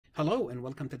Hello and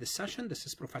welcome to this session. This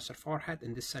is Professor Farhat.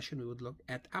 In this session, we would look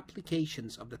at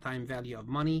applications of the time value of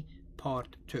money,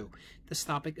 part 2. This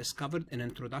topic is covered in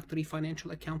introductory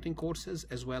financial accounting courses,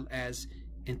 as well as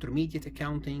intermediate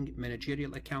accounting,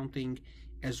 managerial accounting,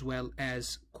 as well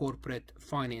as corporate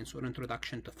finance or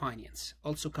introduction to finance.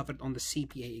 Also covered on the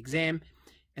CPA exam.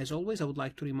 As always, I would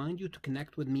like to remind you to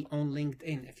connect with me on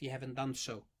LinkedIn if you haven't done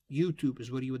so. YouTube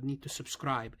is where you would need to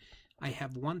subscribe. I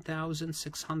have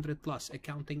 1,600 plus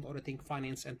accounting, auditing,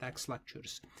 finance, and tax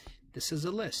lectures. This is a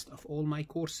list of all my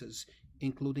courses,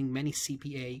 including many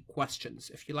CPA questions.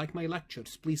 If you like my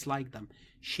lectures, please like them,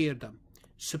 share them,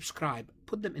 subscribe,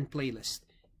 put them in playlist,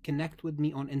 connect with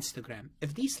me on Instagram.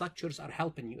 If these lectures are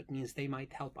helping you, it means they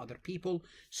might help other people,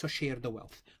 so share the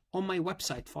wealth. On my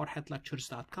website,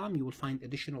 farhatlectures.com, you will find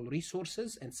additional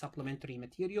resources and supplementary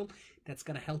material that's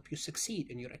going to help you succeed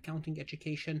in your accounting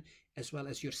education as well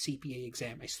as your CPA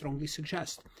exam. I strongly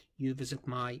suggest you visit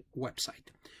my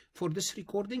website. For this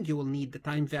recording, you will need the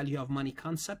time value of money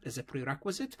concept as a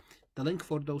prerequisite. The link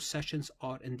for those sessions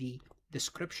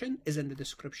is in the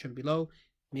description below.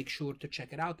 Make sure to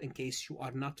check it out in case you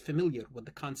are not familiar with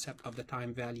the concept of the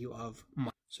time value of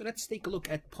money. So let's take a look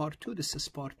at part 2. This is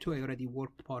part 2. I already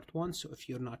worked part 1. So if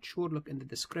you're not sure, look in the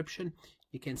description.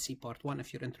 You can see part 1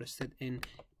 if you're interested in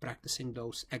practicing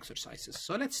those exercises.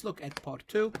 So let's look at part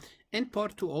 2. In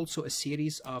part 2, also a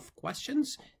series of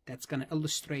questions that's going to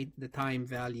illustrate the time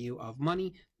value of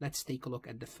money. Let's take a look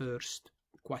at the first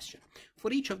question.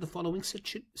 For each of the following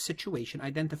situation,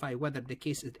 identify whether the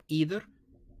case is either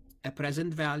a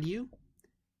present value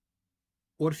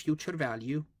or future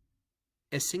value,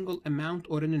 a single amount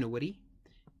or an annuity.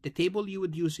 The table you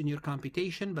would use in your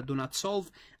computation, but do not solve.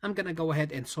 I'm going to go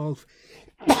ahead and solve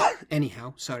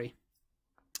anyhow,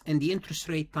 and the interest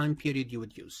rate time period you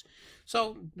would use.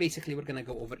 So basically, we're going to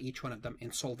go over each one of them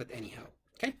and solve it anyhow.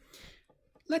 Okay,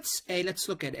 let's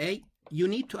look at A. You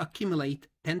need to accumulate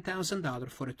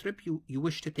 $10,000 for a trip you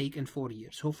wish to take in 4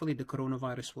 years. Hopefully the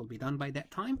coronavirus will be done by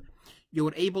that time. You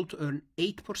were able to earn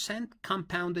 8%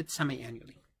 compounded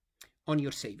semi-annually on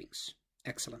your savings.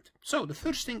 Excellent. So the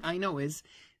first thing I know is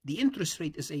the interest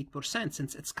rate is 8%.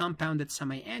 Since it's compounded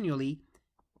semi-annually,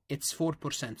 it's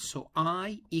 4%. So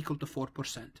I equal to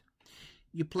 4%.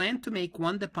 You plan to make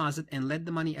one deposit and let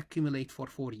the money accumulate for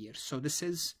 4 years. So this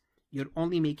is, you're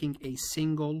only making a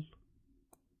single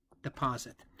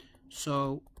deposit.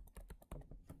 So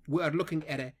we are looking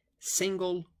at a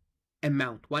single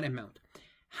amount, one amount.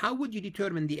 How would you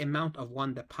determine the amount of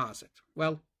one deposit?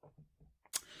 Well,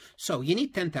 so you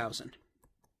need 10,000.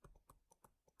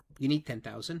 You need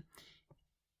 10,000.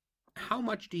 How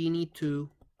much do you need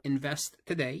to invest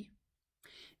today?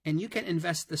 And you can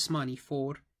invest this money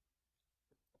for,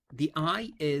 the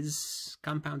I is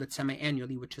compounded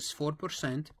semi-annually, which is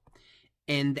 4%.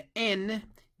 And the N,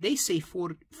 they say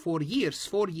for 4 years.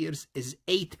 4 years is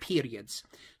 8 periods.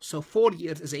 So 4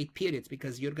 years is 8 periods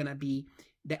because you're gonna be,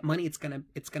 that money it's gonna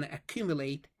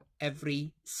accumulate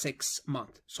every 6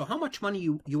 months. So how much money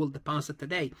you will deposit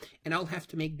today? And I'll have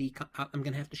to make I'm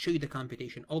gonna have to show you the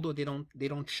computation, although they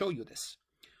don't show you this.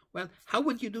 Well, how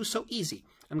would you do so easy?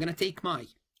 I'm gonna take my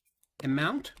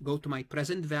amount, go to my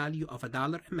present value of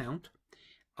 $1 amount,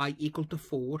 I equal to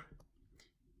 4,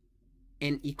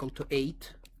 N equal to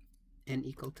 8, N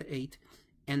equal to 8,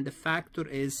 and the factor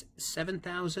is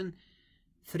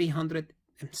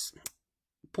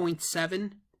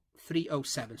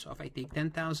 7,300.7307. So if I take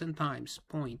 10,000 times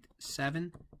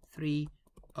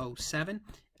 0.7307,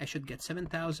 I should get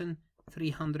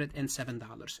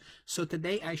 $7,307. So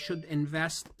today I should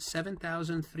invest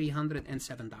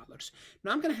 $7,307.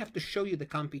 Now I'm going to have to show you the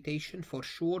computation for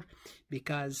sure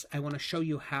because I want to show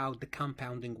you how the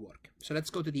compounding work. So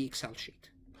let's go to the Excel sheet.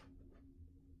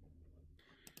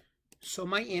 So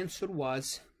my answer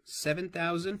was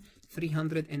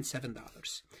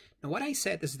 $7,307. Now what I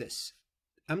said is this.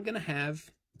 I'm going to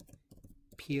have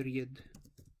period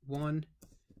 1,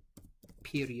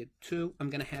 period 2. I'm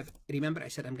going to have, remember I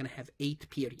said I'm going to have 8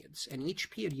 periods. And each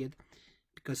period,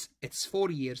 because it's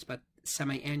 4 years, but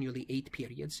semi-annually 8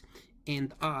 periods.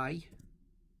 And I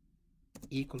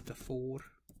equal to 4%.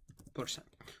 So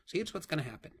here's what's going to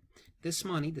happen. This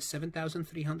money, the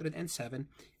 7,307,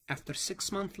 after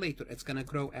 6 months later, it's going to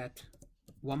grow at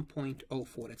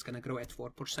 1.04. It's going to grow at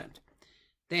 4%.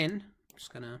 Then, I'm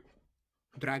just going to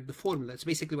drag the formula. That's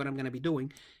basically what I'm going to be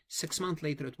doing. 6 months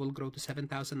later, it will grow to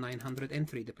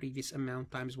 7,903, the previous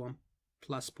amount times 1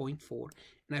 plus 0.4.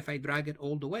 And if I drag it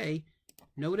all the way,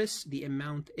 notice the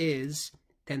amount is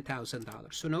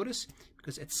 $10,000. So notice,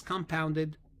 because it's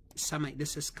compounded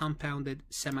this is compounded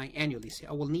semi-annually. So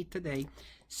I will need today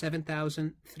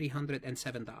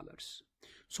 $7,307.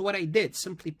 So what I did,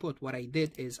 simply put, what I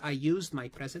did is I used my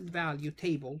present value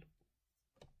table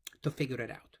to figure it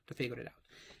out.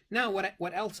 Now,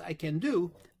 what else I can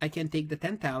do? I can take the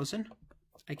 10,000.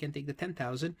 I can take the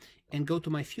 10,000 and go to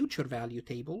my future value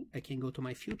table. I can go to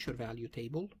my future value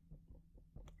table.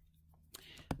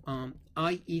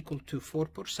 I equal to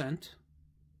 4%,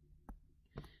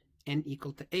 n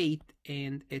equal to 8,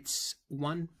 and it's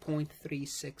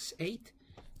 1.368.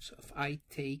 So if I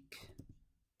take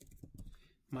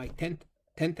my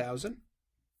 10,000,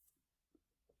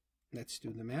 let's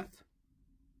do the math,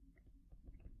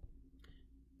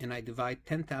 and I divide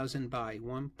 10,000 by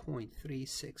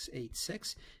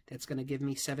 1.3686, that's going to give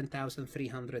me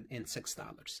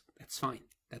 $7,306. That's fine.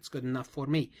 That's good enough for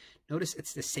me. Notice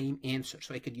it's the same answer.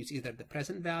 So I could use either the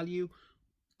present value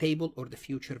table or the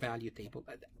future value table.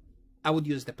 I would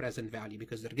use the present value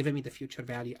because they're giving me the future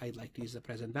value. I'd like to use the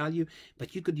present value,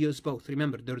 but you could use both.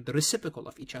 Remember, they're the reciprocal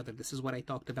of each other. This is what I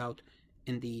talked about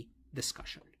in the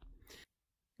discussion.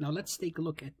 Now let's take a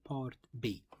look at part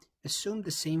B. Assume the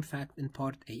same fact in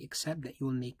part A, except that you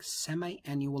will make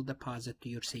semi-annual deposit to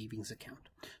your savings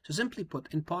account. So simply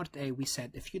put, in part A, we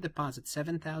said if you deposit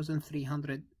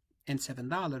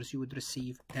 $7,307, you would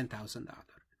receive $10,000.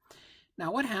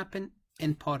 Now, what happened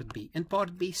in part B? In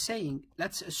part B, saying,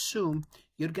 let's assume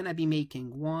you're going to be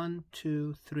making 1,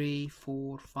 2, 3,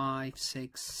 4, 5,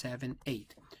 6, 7,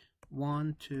 8.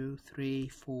 1, 2, 3,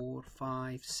 4,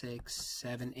 5, 6,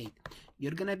 7, 8.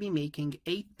 You're going to be making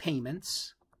 8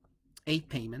 payments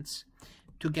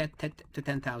to get to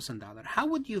 $10,000. How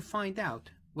would you find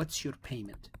out what's your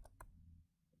payment?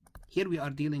 Here we are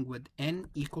dealing with n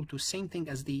equal to same thing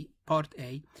as the part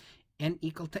A, n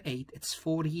equal to 8. It's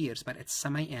 4 years, but it's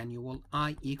semi-annual.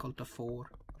 I equal to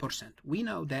 4%. We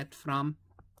know that from,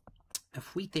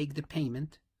 if we take the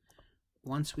payment,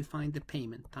 once we find the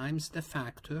payment times the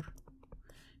factor,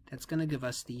 that's going to give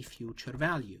us the future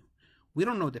value. We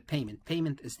don't know the payment.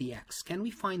 Payment is the X. Can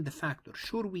we find the factor?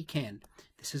 Sure we can.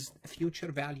 This is a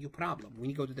future value problem.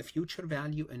 We go to the future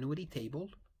value annuity table.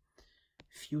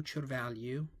 Future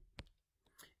value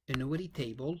annuity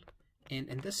table. And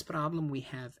in this problem, we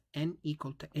have n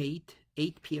equal to 8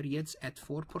 periods at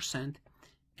 4%.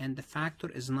 And the factor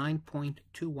is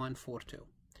 9.2142.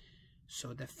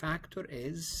 So the factor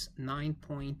is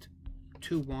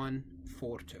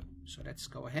 9.2142. So let's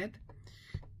go ahead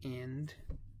and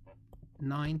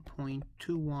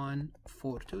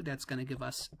 9.2142, that's going to give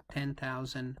us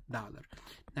 $10,000.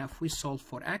 Now if we solve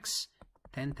for X,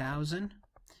 10,000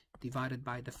 divided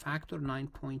by the factor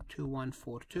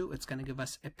 9.2142, it's going to give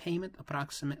us a payment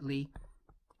approximately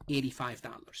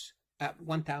 $85,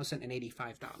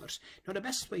 $1,085. Now the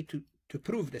best way to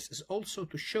prove this is also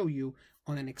to show you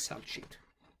on an Excel sheet.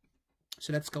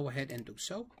 So let's go ahead and do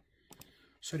so.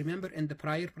 So remember, in the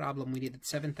prior problem, we needed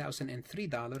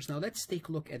 $7,003. Now let's take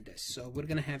a look at this. So we're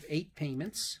going to have 8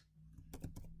 payments,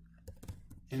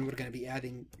 and we're going to be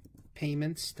adding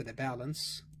payments to the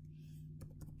balance.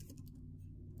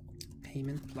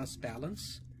 Payment plus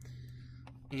balance.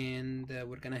 And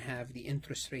we're going to have the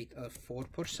interest rate of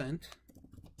 4%.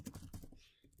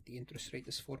 The interest rate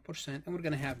is 4%, and we're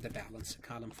going to have the balance, a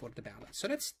column for the balance. So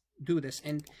let's do this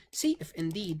and see if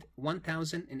indeed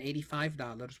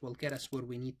 $1,085 will get us where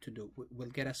we need to do, will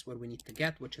get us where we need to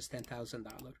get, which is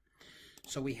 $10,000.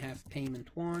 So we have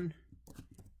payment 1,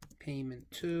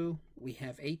 payment 2, we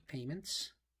have 8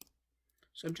 payments.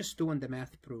 So I'm just doing the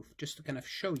math proof just to kind of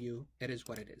show you it is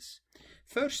what it is.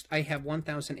 First, I have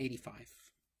 $1,085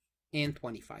 and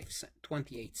 28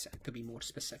 cents to be more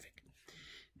specific.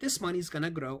 This money is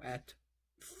gonna grow at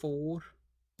 4%.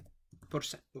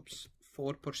 Oops.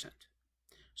 4%.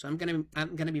 So I'm gonna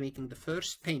be making the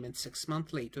first payment 6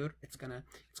 months later. It's gonna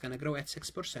grow at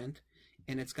 6%,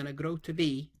 and it's gonna grow to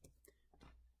be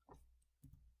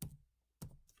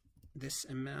this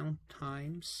amount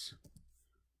times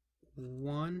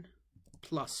 1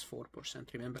 plus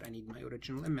 4%. Remember, I need my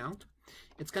original amount.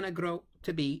 It's gonna grow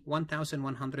to be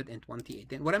 1,128.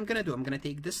 Then what I'm gonna do, I'm gonna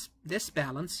take this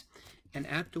balance and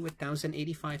add to it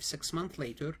 1,085 6 months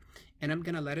later, and I'm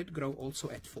gonna let it grow also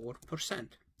at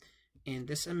 4%. And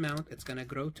this amount, it's gonna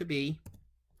grow to be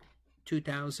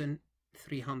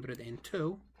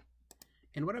 2,302.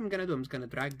 And what I'm gonna do, I'm gonna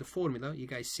drag the formula. You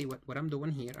guys see what I'm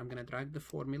doing here. I'm gonna drag the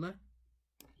formula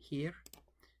here.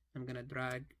 I'm gonna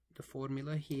drag the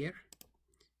formula here,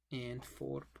 and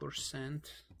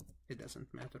 4%, it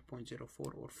doesn't matter,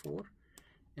 0.04 or 4.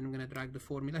 And I'm going to drag the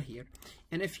formula here.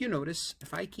 And if you notice,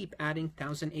 if I keep adding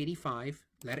 1,085,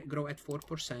 let it grow at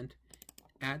 4%,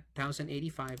 add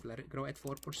 1,085, let it grow at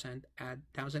 4%, add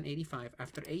 1,085,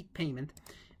 after 8 payment,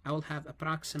 I will have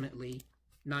approximately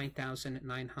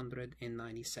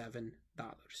 $9,997.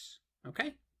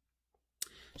 Okay,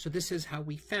 so this is how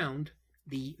we found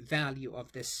the value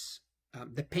of this,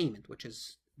 the payment, which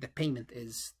is, the payment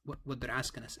is what they're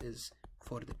asking us is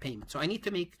for the payment. So I need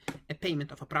to make a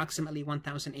payment of approximately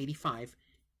 $1,085.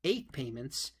 8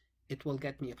 payments, it will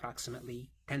get me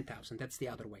approximately $10,000. That's the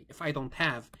other way. If I don't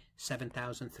have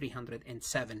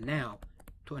 $7,307 now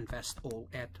to invest all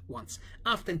at once.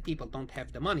 Often people don't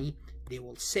have the money, they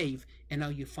will save, and now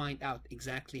you find out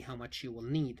exactly how much you will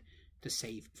need to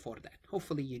save for that.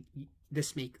 Hopefully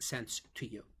this makes sense to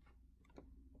you.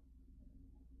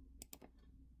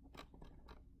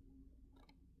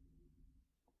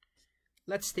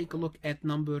 Let's take a look at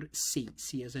number C.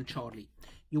 C as in Charlie.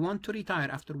 You want to retire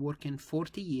after working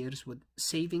 40 years with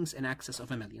savings in excess of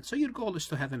 $1 million. So your goal is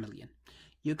to have $1 million.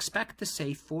 You expect to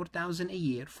save $4,000 a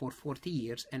year for 40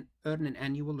 years and earn an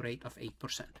annual rate of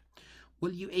 8%.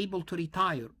 Will you able to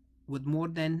retire with more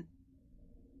than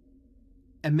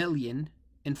 $1 million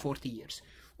in 40 years?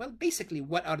 Well, basically,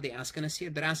 what are they asking us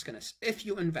here? They're asking us, if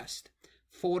you invest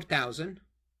 $4,000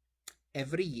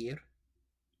 every year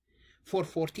for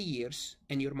 40 years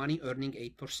and your money earning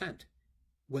 8%,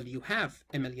 will you have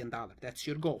 $1 million? That's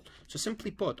your goal. So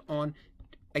simply put on,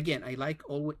 again, I like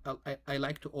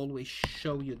to always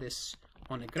show you this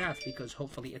on a graph because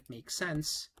hopefully it makes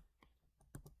sense.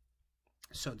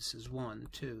 So this is 1,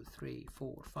 2, 3,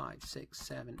 4, 5, 6,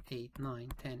 7, 8,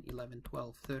 9, 10, 11,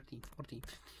 12, 13, 14,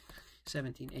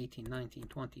 17, 18, 19,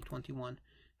 20, 21,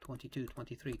 22,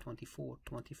 23, 24,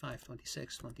 25,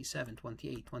 26, 27,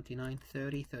 28, 29,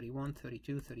 30, 31,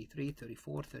 32, 33,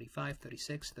 34, 35,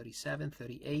 36, 37,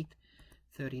 38,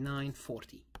 39,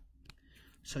 40.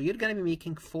 So you're going to be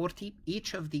making 40.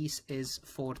 Each of these is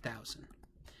 $4,000.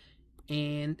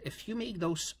 And if you make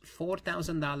those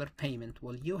 $4,000 payment,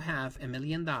 will you have $1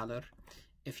 million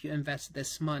if you invest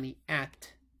this money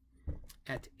at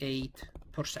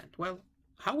 8%? Well,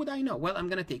 how would I know? Well, I'm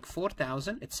going to take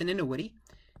 4,000, it's an annuity,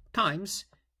 times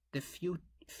the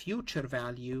future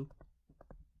value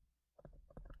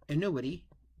annuity,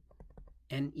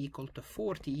 n equal to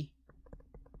 40,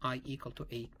 I equal to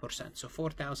 8%. So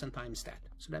 4,000 times that.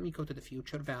 So let me go to the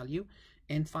future value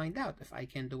and find out if I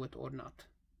can do it or not.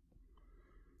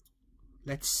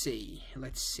 Let's see,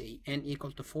 n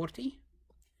equal to 40,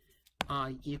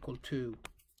 I equal to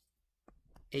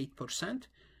 8%.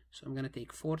 So I'm going to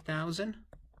take 4,000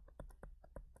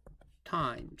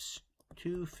 times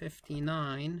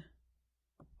 259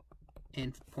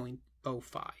 and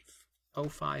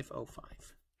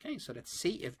 0.05. Okay, so let's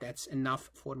see if that's enough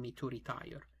for me to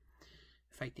retire.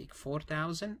 If I take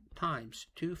 4,000 times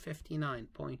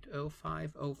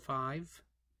 259.0505,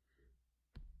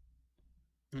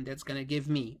 and that's going to give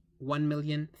me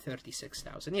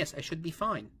 1,036,000. Yes, I should be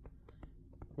fine.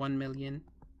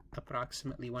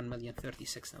 Approximately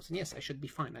 1,036,000. Yes, I should be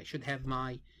fine. I should have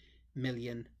my $1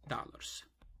 million.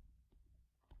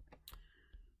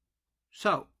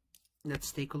 So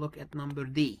let's take a look at number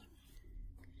D.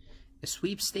 A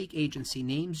sweepstake agency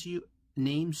names you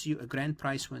a grand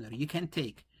prize winner. You can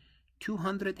take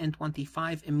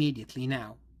 $225 immediately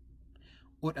now,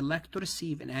 or elect to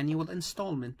receive an annual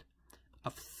installment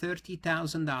of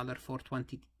 $30,000 for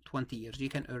 20 years. You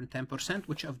can earn 10%.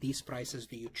 Which of these prices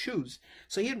do you choose?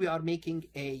 So here we are making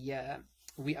an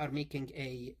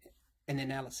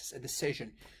analysis, a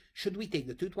decision. Should we take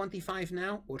the 225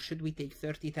 now, or should we take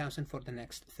 30,000 for the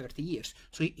next 30 years?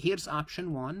 So here's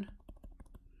option 1.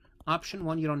 Option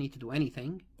 1, you don't need to do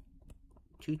anything.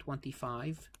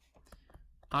 225.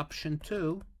 Option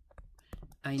 2,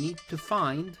 I need to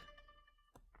find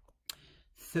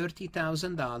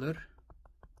 $30,000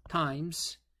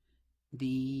 times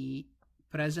the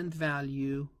present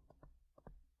value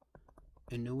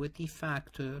annuity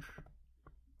factor,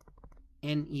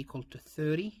 n equal to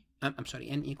 30. I'm sorry,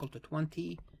 n equal to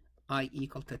 20, I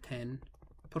equal to 10%.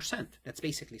 That's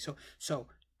basically so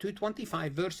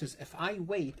 225 versus if I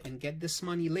wait and get this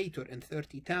money later in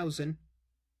 30,000,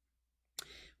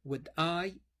 would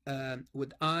I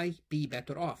be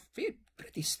better off?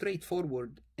 Pretty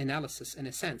straightforward analysis in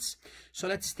a sense. So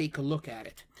let's take a look at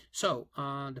it. So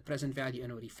the present value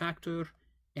annuity factor,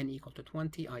 n equal to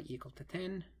 20, I equal to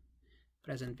 10.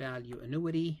 Present value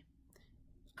annuity,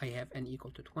 I have n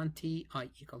equal to 20, I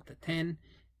equal to 10,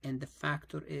 and the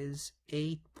factor is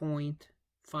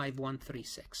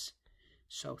 8.5136.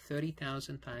 So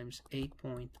 30,000 times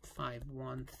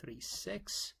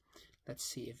 8.5136. Let's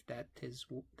see if that is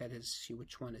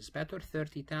which one is better.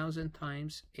 30,000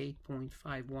 times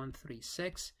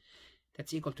 8.5136.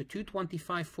 That's equal to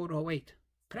 225,408.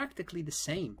 Practically the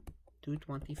same.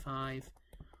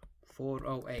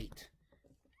 225,408.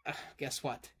 Guess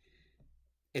what?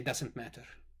 it doesn't matter.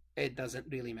 It doesn't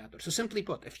really matter. So simply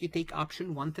put, if you take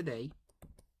option 1 today,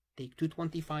 take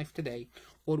 225 today,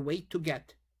 or wait to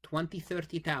get 20,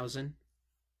 30,000,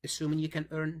 assuming you can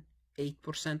earn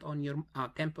 8% on your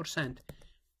 10%,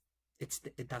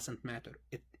 it doesn't matter.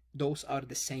 Those are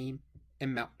the same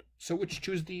amount. So which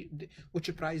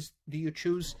price do you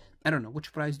choose? I don't know.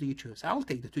 Which price do you choose? I'll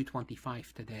take the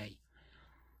 225 today.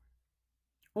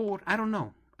 Or I don't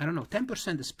know.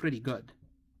 10% is pretty good.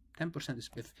 10% is,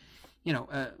 if you know,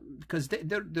 because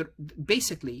they're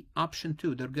basically option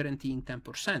 2. They're guaranteeing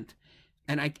 10%.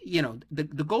 And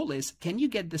the goal is, can you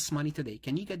get this money today?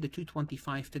 Can you get the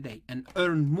 225 today and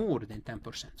earn more than 10%?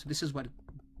 So this is what it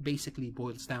basically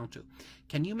boils down to.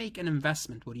 Can you make an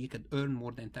investment where you could earn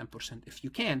more than 10%? If you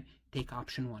can, take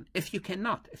option 1. If you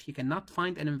cannot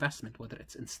find an investment, whether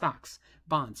it's in stocks,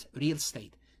 bonds, real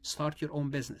estate, start your own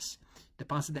business,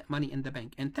 deposit that money in the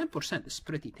bank, and 10% is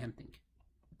pretty tempting.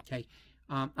 Okay,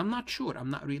 I'm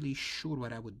not really sure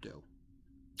what I would do.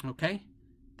 Okay,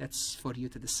 that's for you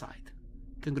to decide.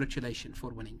 Congratulations for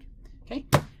winning. Okay,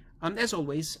 as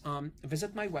always,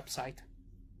 visit my website.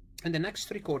 In the next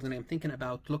recording, I'm thinking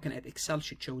about looking at Excel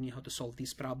sheet, showing you how to solve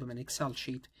these problems in Excel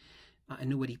sheet,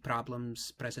 annuity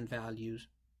problems, present values.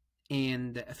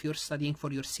 And if you're studying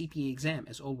for your CPA exam,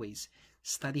 as always,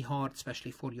 study hard,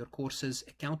 especially for your courses.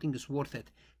 Accounting is worth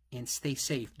it, and stay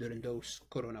safe during those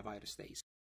coronavirus days.